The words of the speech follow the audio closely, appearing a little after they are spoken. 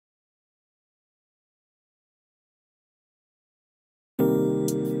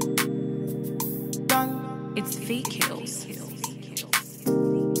It's fake kills.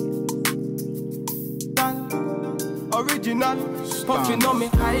 Original, puffing on me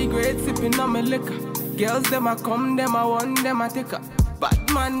high grade, sipping on me liquor. Girls them a come, them a want, them a take her.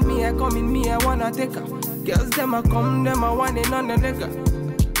 Bad man, me a come in, me a wanna take her. Girls them a come, them a want it on the liquor.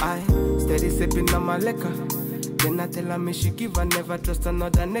 I steady sipping on my liquor. Then I tell her me she give her, never trust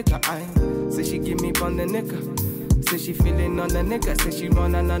another nigga. I say she give me on the nigga. Say she feeling on the nigga, say she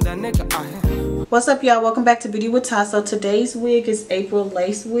want another nigga. What's up, y'all? Welcome back to Beauty with Ty. So today's wig is April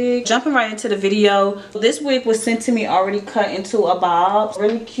lace wig. Jumping right into the video. This wig was sent to me already cut into a bob.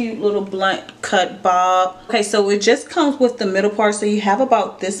 Really cute little blunt cut bob. Okay, so it just comes with the middle part, so you have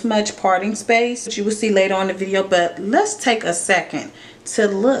about this much parting space, which you will see later on in the video. But let's take a second to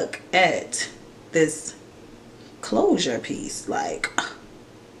look at this closure piece. Like,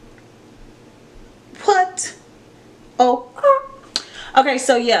 what? Oh, okay,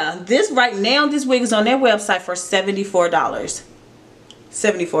 so yeah, this right now, this wig is on their website for $74.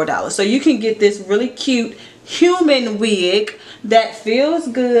 $74. So you can get this really cute human wig that feels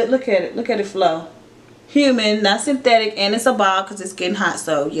good. Look at it. Look at it flow. Human, not synthetic, and it's a bob because it's getting hot.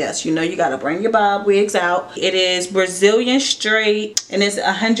 So yes, you know you got to bring your bob wigs out. It is Brazilian straight and it's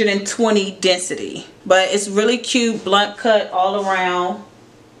 120 density. But it's really cute, blunt cut all around.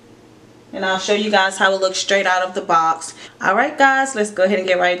 And I'll show you guys how it looks straight out of the box. Alright guys, let's go ahead and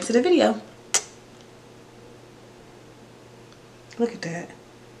get right into the video. Look at that.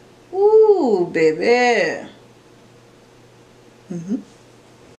 Ooh, baby.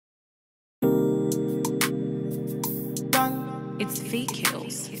 It's fake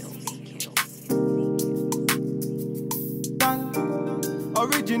kills.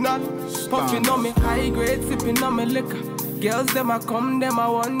 Original, puffing on me high grade, sipping on me liquor. Girls them a come, them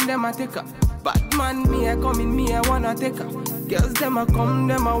a want, them a take her. Bad man, me a come in, me a wanna take her. Girls them a come,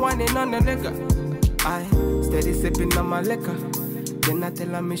 them a want it on the nigga. I steady sipping on my liquor. Then I tell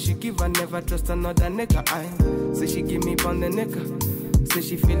her me she give her, never trust another nigga. I say she give me on the nigga. Say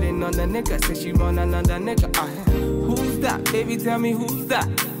she feeling on the nigga, say she want another nigga. Who's that? Baby, tell me who's that?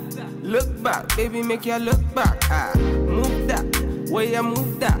 Look back, baby, make you look back. Move that, where you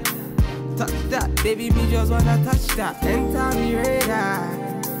move that. Touch that, baby, me just wanna touch that. Enter me radar.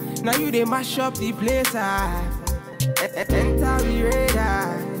 Now you they mash up the place. Enter me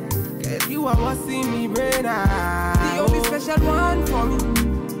radar. Cause you are what's in me brain. The only special one for me.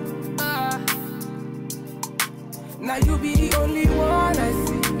 Now you be the only one I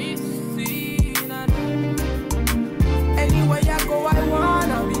see. Anywhere I go, I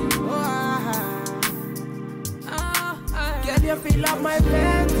wanna be. Girl, you feel up my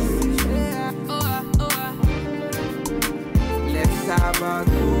fantasy. Let's have a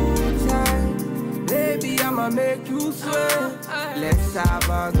good time. Baby, I'ma make you sweat. Let's have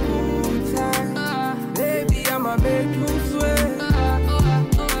a good time. Baby, I'ma make you sweat.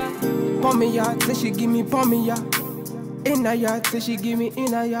 Pour me out, say she give me pour me out. In a yard, say she give me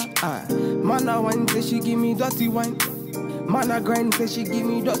in a yard. Man a wine, say she give me dirty wine. Man a grind, say she give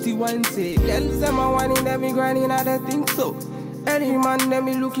me dirty wine. Say, girls them a whining, them me grinding, I don't think so. Any man, them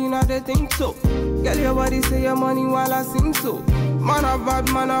me looking at the thing so. Girl, your body say your money while I sing so. Man a bad,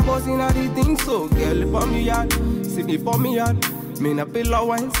 man a bossing at the thing so. Girl, pour me out, see me pour me out. Me na pillow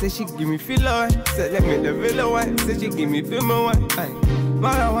wine, say she give me filler wine. Say let me the villa wine, say she give me film wine.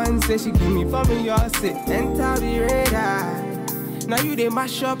 Man a wine, say she give me pour me out. Say enter the radar. Now you they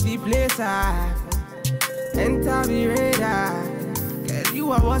mash up the place. Enter the radar. Cause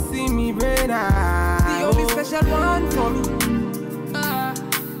you are what's in me brain. The only special one for me.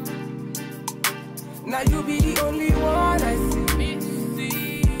 Now you be the only one I see.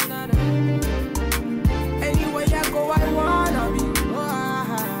 Anywhere I go, I wanna be.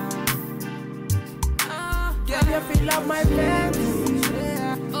 Girl, you feel up my fantasy.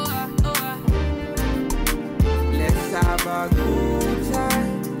 Let's have a good time.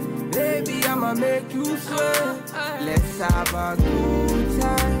 Baby, I'ma make you sweat. Let's have a good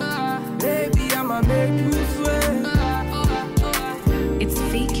time. Baby, I'ma make you sweat. It's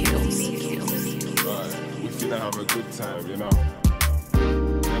fake kills. We finna have a good time, you know.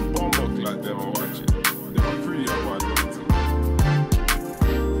 Them bomb buck like them are watching. They are free of our daughter.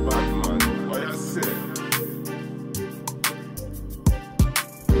 Bad man, what you say?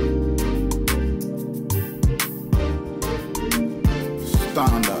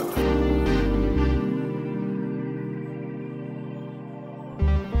 Standard.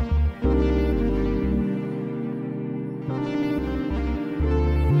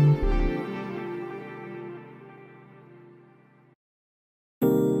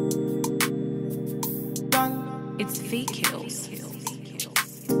 It's fake kills.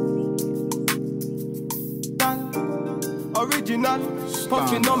 original.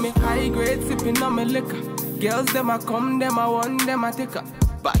 Puffing on me high grade, sipping on me liquor. Girls them a come, them a want, them a take her.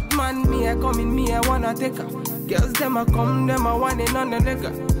 Bad man, me a come in, me a wanna take her. Girls them a come, them a want it on the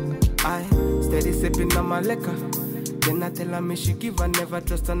nigga. I steady sipping on my liquor. Then I tell her me she give her, never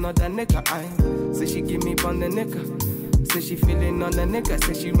trust another nigga. I say she give me on the nigga. Say she feeling on the nigga.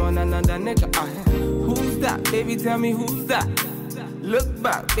 Say she want another nigga. I who's that? Baby, tell me who's that? Look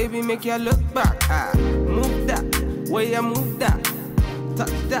back, baby, make you look back. Move that, where you move that.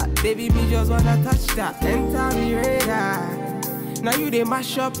 Touch that, baby, me just wanna touch that. Enter me radar. Now you they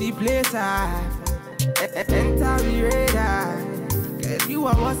mash up the place. Enter me radar. Girl, you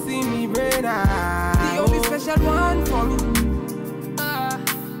are what's in me brain. The only special one for me.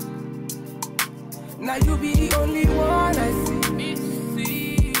 Now you be the only one I see.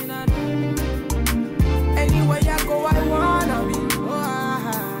 Anywhere I go, I wanna be.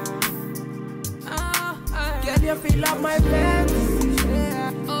 Girl, you feel like my fantasy.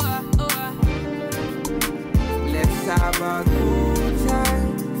 Let's have a good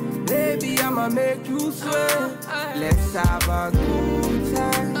time. Baby, I'ma make you sweat. Let's have a good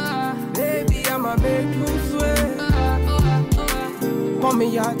time. Baby, I'ma make you sweat. Pour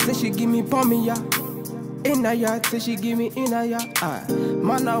me out, say she give me pour me out. In a yard, say she give me in a yard.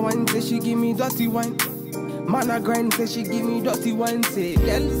 Man a wine, say she give me dirty wine. Man a grind, say she give me dirty wine. Say,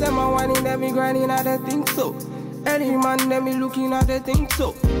 girls them a whining, them me grinding, I don't think so. Any man, them me looking, I don't think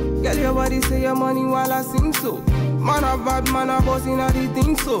so. Girl, your body say your money while I sing so. Man a bad, man a bossing, I don't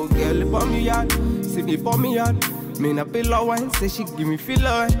think so. Girl, pour me out, say me pour me out. Me na pillow wine, say she give me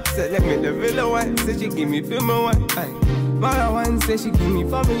filler wine. Say let me the villa wine, say she give me film wine. Man a wine, say she give me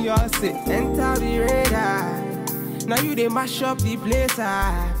for me, y'all say enter the radar. Now you they mash up the place.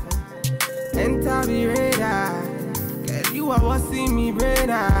 Enter the radar. Girl, you are what's in me brain.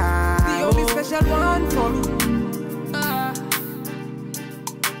 The only special one for me.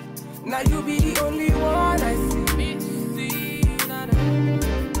 Now you be the only one I see.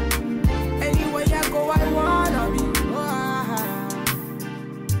 Anywhere I go, I wanna be.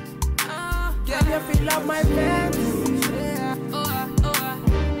 Girl, you feel like my fantasy.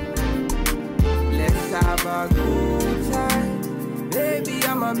 Let's have a good time. Baby,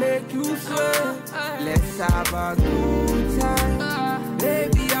 I'ma make you sweat. Let's have a good time.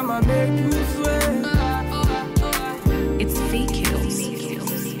 Baby, I'ma make you sweat. It's fake hills.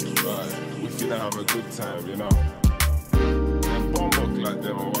 Right, we finna have a good time, you know. Them bomb like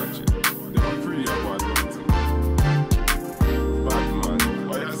them are watching. They are free about them. Bad man,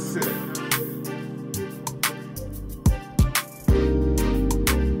 what you say?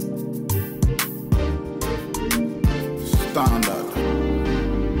 Standard.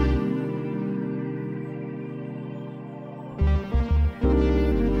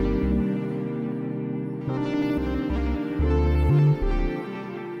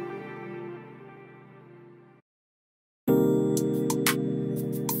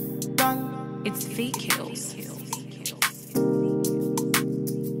 It's fake hills.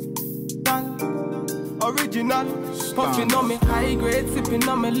 Original, puffing on me high grade, sipping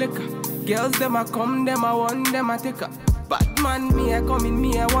on me liquor. Girls them a come, them a want, them a take her. Bad man, me a come in,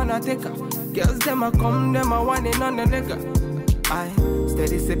 me a wanna take her. Girls them a come, them a want it on the nigga. I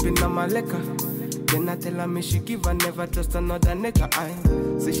steady sipping on my liquor. Then I tell her me she give her, never trust another nigga. I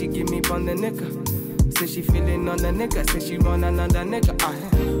say she give me on the nigga. Say she feeling on the nigga. Say she want another nigga. I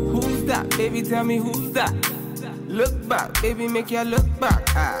who's that? Baby, tell me who's that? Look back, baby, make you look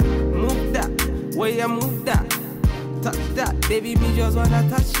back. Move that, where you move that. Touch that, baby, me just wanna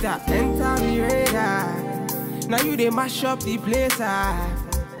touch that. Enter me radar. Now you they mash up the place.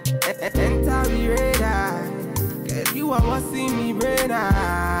 Enter me radar. Girl, you are what's in me brain.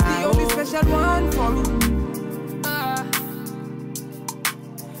 The only special one for me.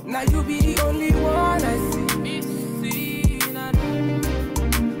 Now you be the only one I see.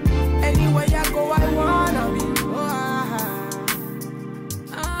 Anywhere I go, I wanna be.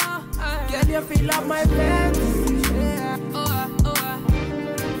 Girl, you feel like my fantasy.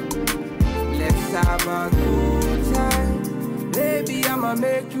 Let's have a good time. Baby, I'ma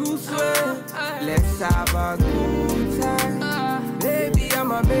make you sweat. Let's have a good time. Baby,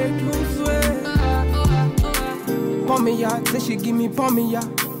 I'ma make you sweat. Pour me out, say she give me pour me out.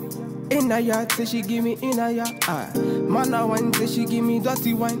 In a yard, say she give me in a yard. Man a wine, say she give me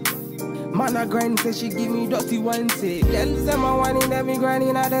dirty wine. Man a grind, say she give me dirty wine. Say, girls them a whining, them me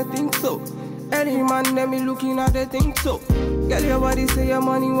grinding, I don't think so. Any man, them me looking, I don't think so. Girl, your body say your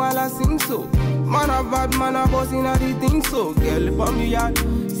money while I sing so. Man a bad, man a bossing, I don't think so. Girl, pour me out,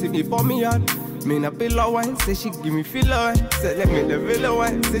 say me pour me out. Me na pillow wine, say she give me filler wine. Say let me the villa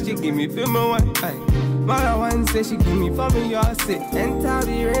wine, say she give me film wine. Mara one say she give me for me, you say enter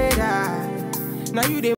the radar. Now you the